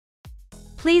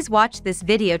Please watch this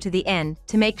video to the end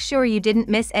to make sure you didn't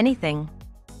miss anything.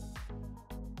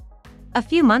 A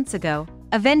few months ago,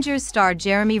 Avengers star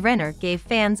Jeremy Renner gave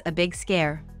fans a big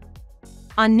scare.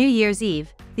 On New Year's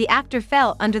Eve, the actor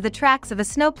fell under the tracks of a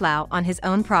snowplow on his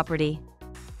own property.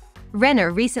 Renner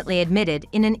recently admitted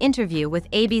in an interview with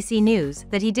ABC News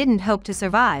that he didn't hope to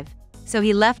survive, so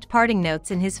he left parting notes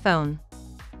in his phone.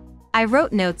 "I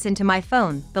wrote notes into my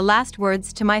phone, the last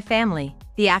words to my family,"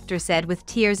 the actor said with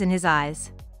tears in his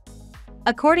eyes.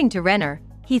 According to Renner,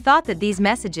 he thought that these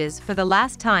messages for the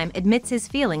last time admits his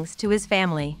feelings to his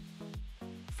family.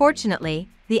 Fortunately,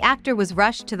 the actor was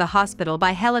rushed to the hospital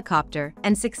by helicopter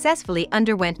and successfully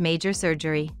underwent major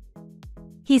surgery.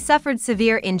 He suffered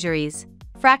severe injuries,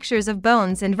 fractures of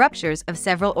bones and ruptures of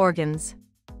several organs.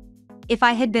 "If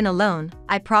I had been alone,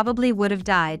 I probably would have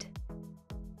died.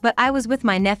 But I was with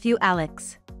my nephew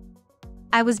Alex.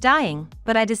 I was dying,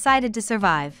 but I decided to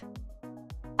survive.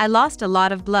 I lost a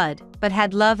lot of blood, but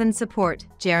had love and support,"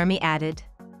 Jeremy added.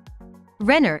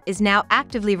 Renner is now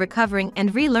actively recovering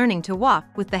and relearning to walk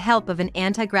with the help of an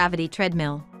anti-gravity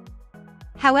treadmill.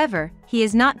 However, he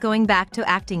is not going back to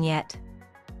acting yet.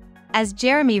 As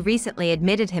Jeremy recently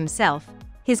admitted himself,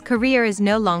 his career is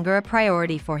no longer a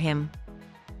priority for him.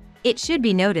 It should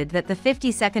be noted that the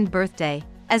 52nd birthday,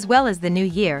 as well as the new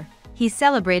year, he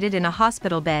celebrated in a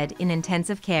hospital bed in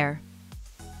intensive care.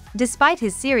 Despite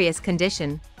his serious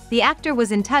condition, the actor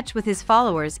was in touch with his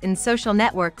followers in social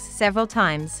networks several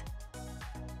times.